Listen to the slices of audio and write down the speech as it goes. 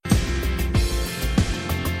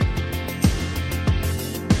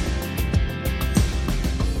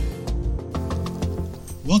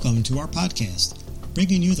Welcome to our podcast,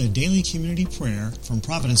 bringing you the daily community prayer from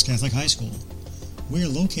Providence Catholic High School. We are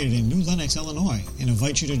located in New Lenox, Illinois, and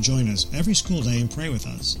invite you to join us every school day and pray with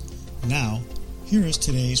us. Now, here is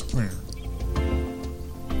today's prayer.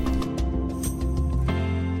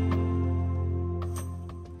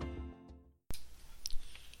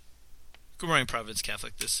 Good morning, Providence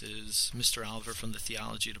Catholic. This is Mr. Oliver from the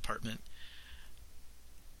Theology Department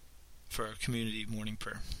for our community morning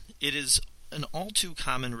prayer. It is an all too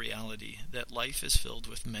common reality that life is filled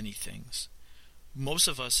with many things. Most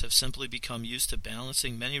of us have simply become used to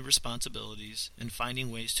balancing many responsibilities and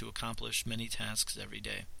finding ways to accomplish many tasks every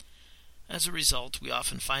day. As a result, we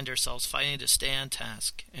often find ourselves fighting to stay on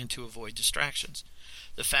task and to avoid distractions.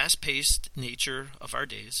 The fast-paced nature of our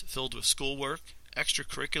days, filled with schoolwork,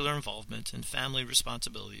 extracurricular involvement, and family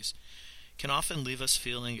responsibilities, can often leave us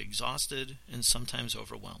feeling exhausted and sometimes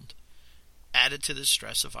overwhelmed. Added to the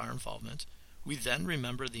stress of our involvement, we then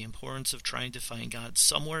remember the importance of trying to find God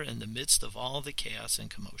somewhere in the midst of all the chaos and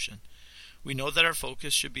commotion. We know that our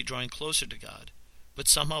focus should be drawing closer to God, but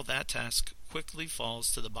somehow that task quickly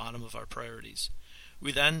falls to the bottom of our priorities.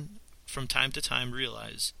 We then, from time to time,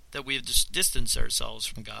 realize that we have distanced ourselves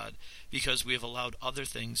from God because we have allowed other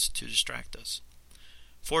things to distract us.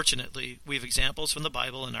 Fortunately, we have examples from the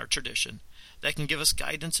Bible and our tradition that can give us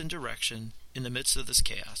guidance and direction in the midst of this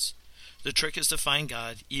chaos. The trick is to find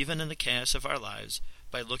God even in the chaos of our lives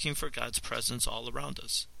by looking for God's presence all around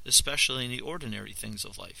us, especially in the ordinary things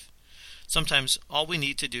of life. Sometimes all we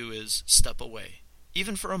need to do is step away,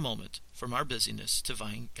 even for a moment, from our busyness to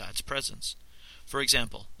find God's presence. For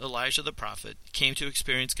example, Elijah the prophet came to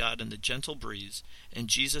experience God in the gentle breeze, and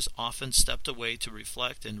Jesus often stepped away to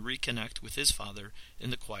reflect and reconnect with his Father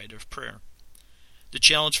in the quiet of prayer. The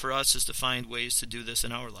challenge for us is to find ways to do this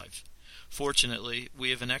in our life. Fortunately, we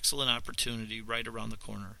have an excellent opportunity right around the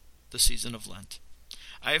corner, the season of Lent.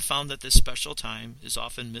 I have found that this special time is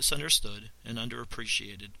often misunderstood and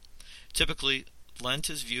underappreciated. Typically, Lent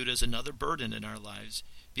is viewed as another burden in our lives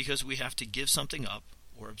because we have to give something up,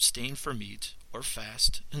 or abstain from meat, or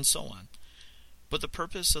fast, and so on. But the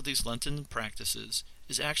purpose of these Lenten practices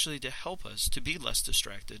is actually to help us to be less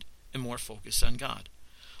distracted and more focused on God.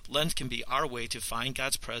 Lent can be our way to find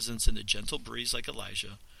God's presence in the gentle breeze like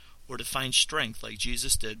Elijah, or to find strength like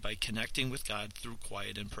Jesus did by connecting with God through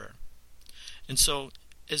quiet and prayer. And so,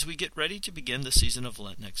 as we get ready to begin the season of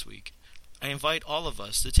Lent next week, I invite all of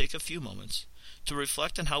us to take a few moments to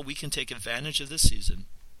reflect on how we can take advantage of this season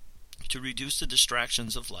to reduce the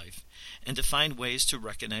distractions of life and to find ways to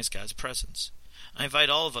recognize God's presence. I invite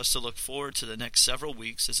all of us to look forward to the next several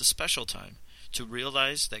weeks as a special time to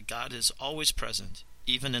realize that God is always present,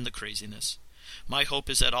 even in the craziness. My hope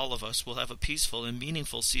is that all of us will have a peaceful and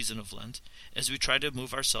meaningful season of Lent as we try to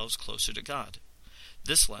move ourselves closer to God.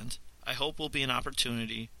 This Lent, I hope, will be an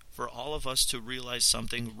opportunity for all of us to realize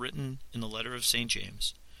something written in the letter of St.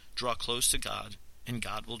 James. Draw close to God, and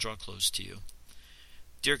God will draw close to you.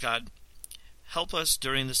 Dear God, help us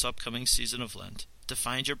during this upcoming season of Lent to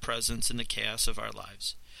find your presence in the chaos of our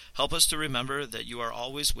lives. Help us to remember that you are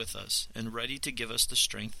always with us and ready to give us the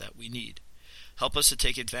strength that we need. Help us to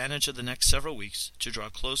take advantage of the next several weeks to draw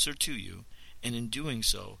closer to you, and in doing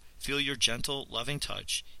so, feel your gentle, loving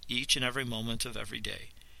touch each and every moment of every day,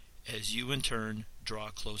 as you in turn draw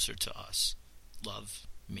closer to us. Love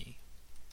me.